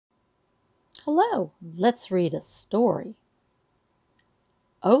Hello, let's read a story.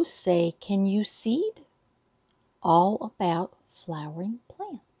 Oh, say, can you seed? All about flowering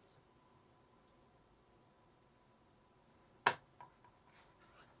plants.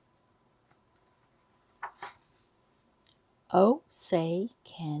 Oh, say,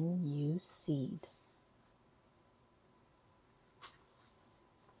 can you seed?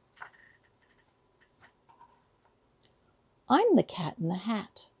 I'm the Cat in the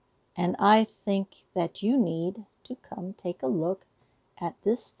Hat, and I think that you need to come take a look at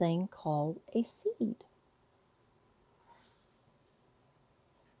this thing called a seed.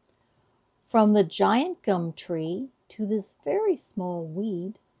 From the giant gum tree to this very small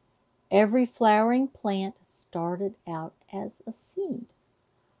weed, every flowering plant started out as a seed.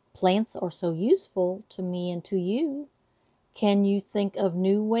 Plants are so useful to me and to you. Can you think of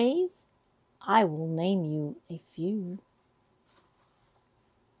new ways? I will name you a few.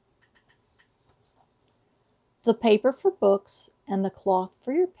 The paper for books and the cloth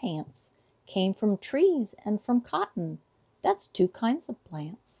for your pants came from trees and from cotton. That's two kinds of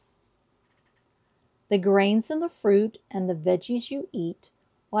plants. The grains and the fruit and the veggies you eat,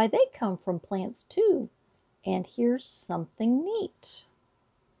 why, they come from plants too. And here's something neat.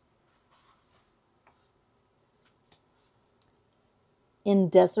 In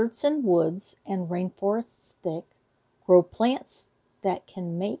deserts and woods and rainforests thick grow plants that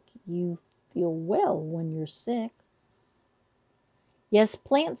can make you feel well when you're sick. Yes,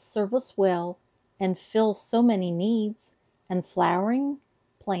 plants serve us well and fill so many needs, and flowering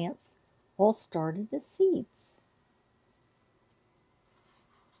plants all started as seeds.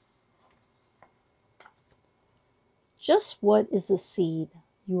 Just what is a seed,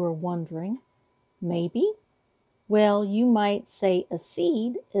 you are wondering? Maybe? Well, you might say a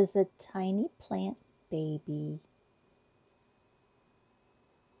seed is a tiny plant baby.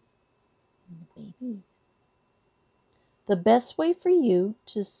 The best way for you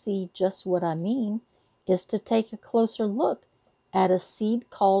to see just what I mean is to take a closer look at a seed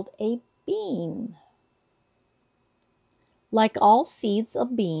called a bean. Like all seeds, a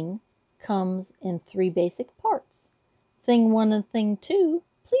bean comes in three basic parts. Thing 1 and thing 2,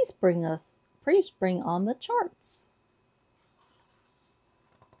 please bring on the charts.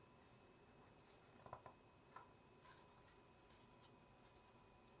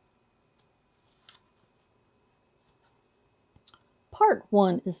 Part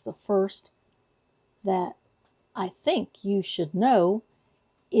 1 is the first that I think you should know.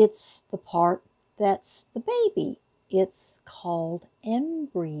 It's the part that's the baby. It's called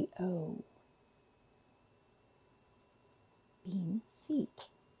embryo. Bean seed.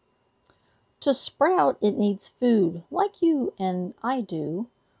 To sprout, it needs food, like you and I do,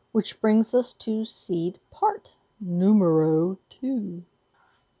 which brings us to seed part numero 2.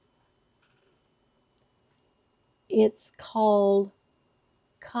 It's called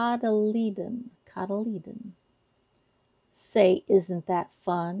cotyledon. Cotyledon. Say, isn't that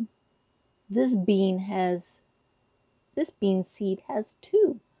fun? This bean seed has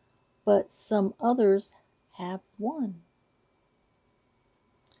 2, but some others have 1.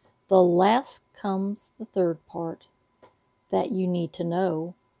 The last comes the third part that you need to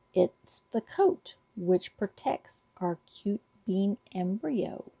know. It's the coat, which protects our cute bean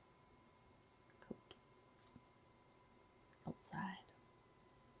embryo. Coat. Outside.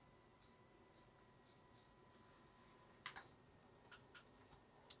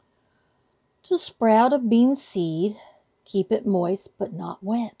 To sprout a bean seed, keep it moist but not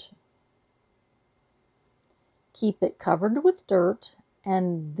wet. Keep it covered with dirt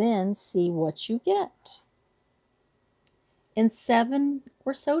and then see what you get. In 7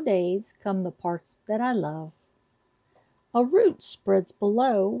 or so days come the parts that I love. A root spreads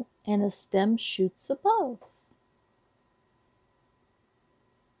below and a stem shoots above.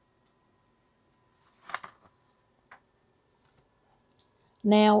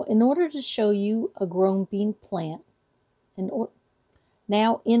 Now, in order to show you a grown bean plant, in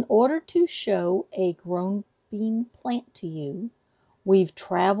order to show a grown bean plant to you, we've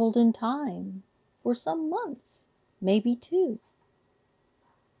traveled in time for some months, maybe 2.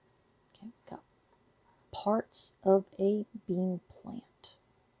 Okay, got parts of a bean plant.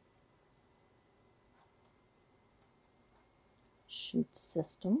 Shoot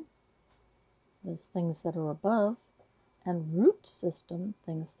system, those things that are above, and root system,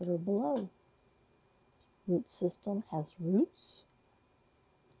 things that are below. Root system has roots.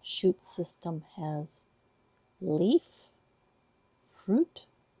 Shoot system has leaf, fruit,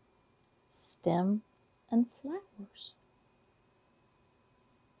 stem, and flowers.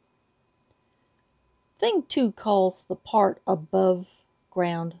 Thing 2 calls the part above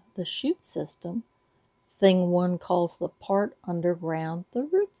ground the shoot system. Thing 1 calls the part underground the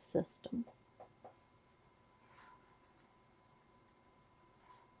root system.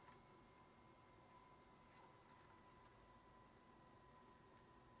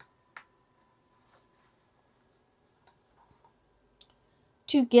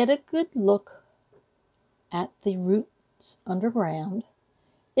 To get a good look at the roots underground,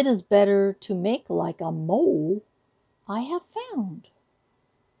 it is better to make like a mole I have found.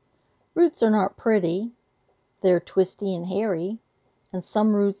 Roots are not pretty. They're twisty and hairy, and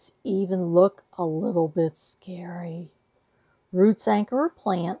some roots even look a little bit scary. Roots anchor a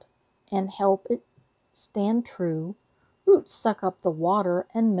plant and help it stand true. Roots suck up the water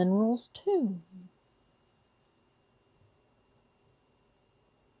and minerals too.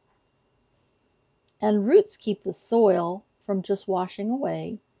 And roots keep the soil from just washing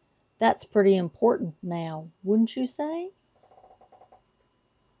away. That's pretty important now, wouldn't you say?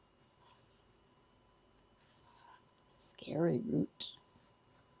 Scary root.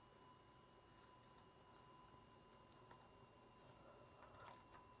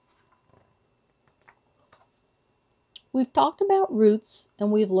 We've talked about roots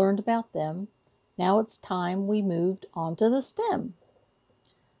and we've learned about them. Now it's time we moved on to the stem.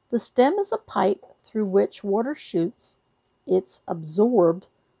 The stem is a pipe through which water shoots. It's absorbed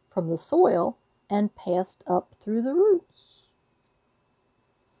from the soil and passed up through the roots.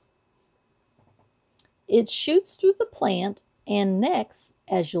 It shoots through the plant, and next,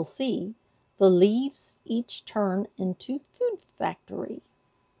 as you'll see, the leaves each turn into food factory.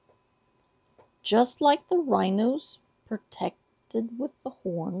 Just like the rhinos protected with the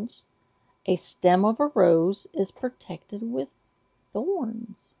horns, a stem of a rose is protected with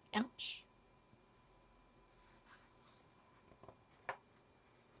thorns. Ouch.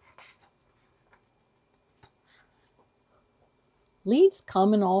 Leaves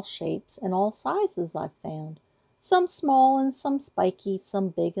come in all shapes and all sizes, I've found. Some small and some spiky, some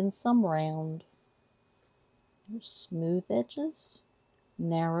big and some round. There's smooth edges,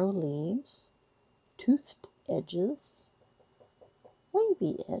 narrow leaves, toothed edges,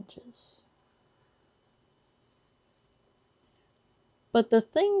 wavy edges. But the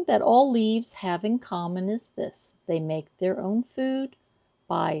thing that all leaves have in common is this: they make their own food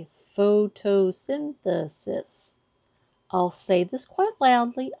by photosynthesis. I'll say this quite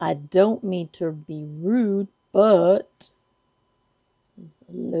loudly. I don't mean to be rude, but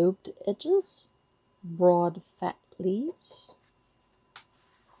lobed edges, broad fat leaves.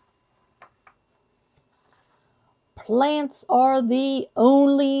 Plants are the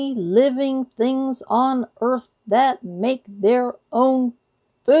only living things on earth that make their own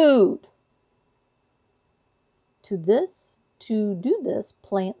food. To do this,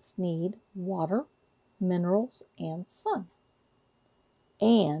 plants need water, minerals, and sun.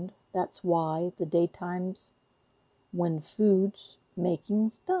 And that's why the daytime's when food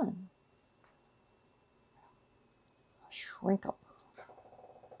making's done. It's a shrink up.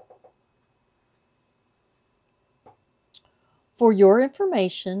 For your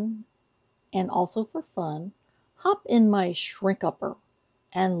information and also for fun, hop in my shrink upper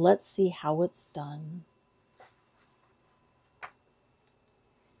and let's see how it's done.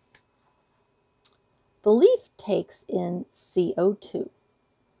 The leaf takes in CO2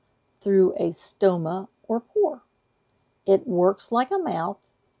 through a stoma or pore. It works like a mouth,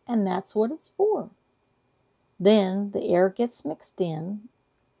 and that's what it's for. Then the air gets mixed in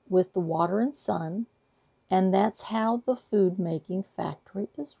with the water and sun, and that's how the food-making factory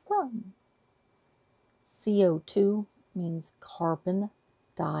is run. CO2 means carbon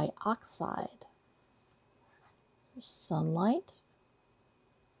dioxide. There's sunlight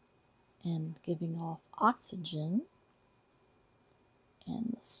and giving off oxygen,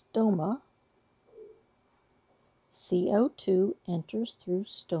 and the stoma. CO2 enters through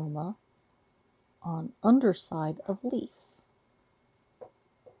stoma on underside of leaf.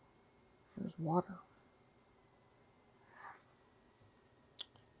 There's water.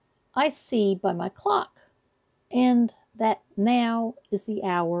 I see by my clock, and that now is the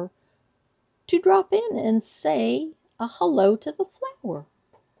hour to drop in and say a hello to the flower.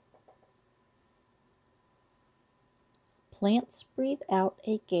 Plants breathe out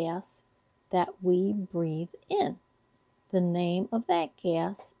a gas that we breathe in. The name of that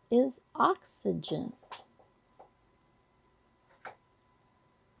gas is oxygen.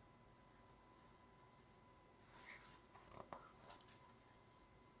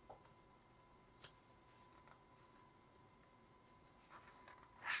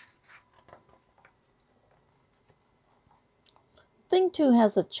 Thing 2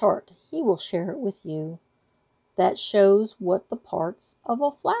 has a chart. He will share it with you. that shows what the parts of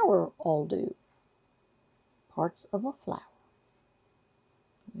a flower all do. Parts of a flower.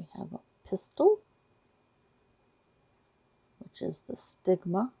 We have a pistil, which is the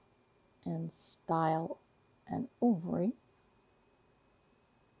stigma and style and ovary,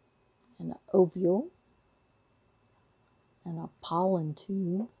 and an ovule, and a pollen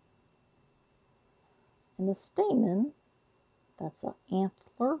tube, and a stamen, that's an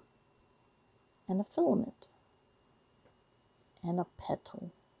anther, and a filament, and a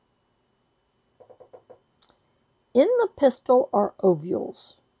petal. In the pistil are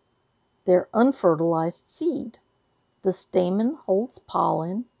ovules. They're unfertilized seed. The stamen holds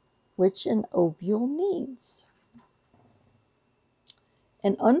pollen, which an ovule needs.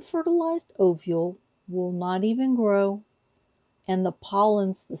 An unfertilized ovule will not even grow, and the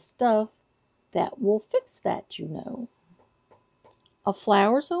pollen's the stuff that will fix that, you know. A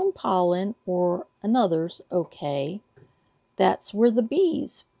flower's own pollen or another's okay. That's where the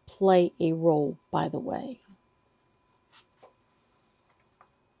bees play a role, by the way.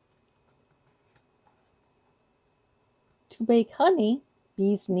 To make honey,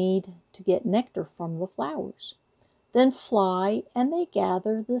 bees need to get nectar from the flowers, then fly and they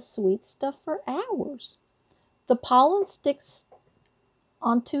gather the sweet stuff for hours. The pollen sticks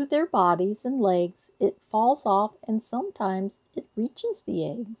onto their bodies and legs, it falls off, and sometimes it reaches the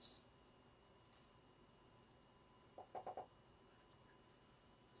eggs.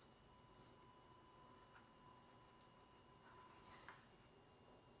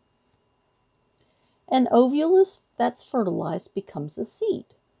 An ovule that's fertilized becomes a seed.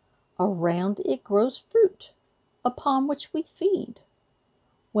 Around it grows fruit, upon which we feed.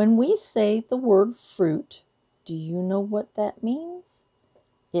 When we say the word fruit, do you know what that means?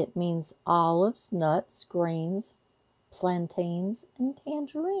 It means olives, nuts, grains, plantains, and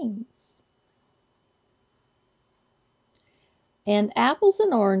tangerines. And apples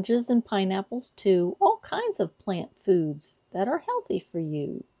and oranges and pineapples too, all kinds of plant foods that are healthy for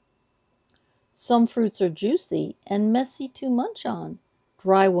you. Some fruits are juicy and messy to munch on.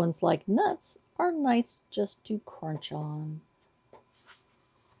 Dry ones like nuts are nice just to crunch on.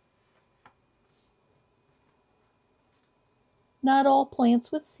 Not all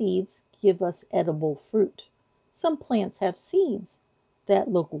plants with seeds give us edible fruit. Some plants have seeds that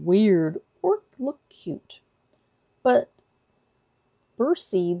look weird or look cute. But burr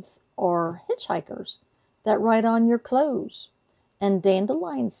seeds are hitchhikers that ride on your clothes. And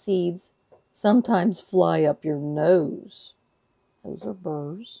dandelion seeds sometimes fly up your nose. Those are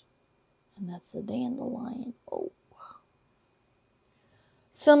burrs. And that's a dandelion. Oh.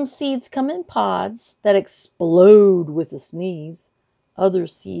 Some seeds come in pods that explode with a sneeze. Other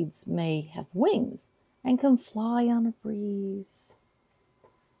seeds may have wings and can fly on a breeze.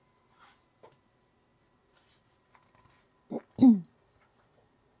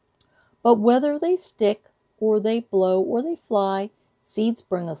 But whether they stick or they blow or they fly, seeds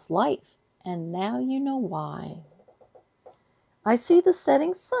bring us life, and now you know why. I see the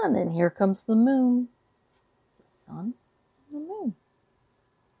setting sun, and here comes the moon. The sun and the moon.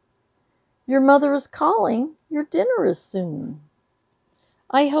 Your mother is calling. Your dinner is soon.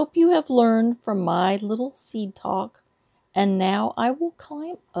 I hope you have learned from my little seed talk, and now I will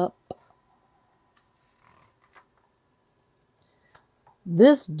climb up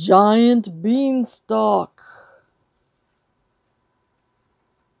this giant beanstalk.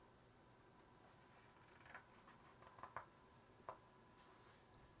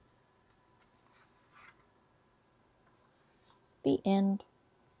 The end.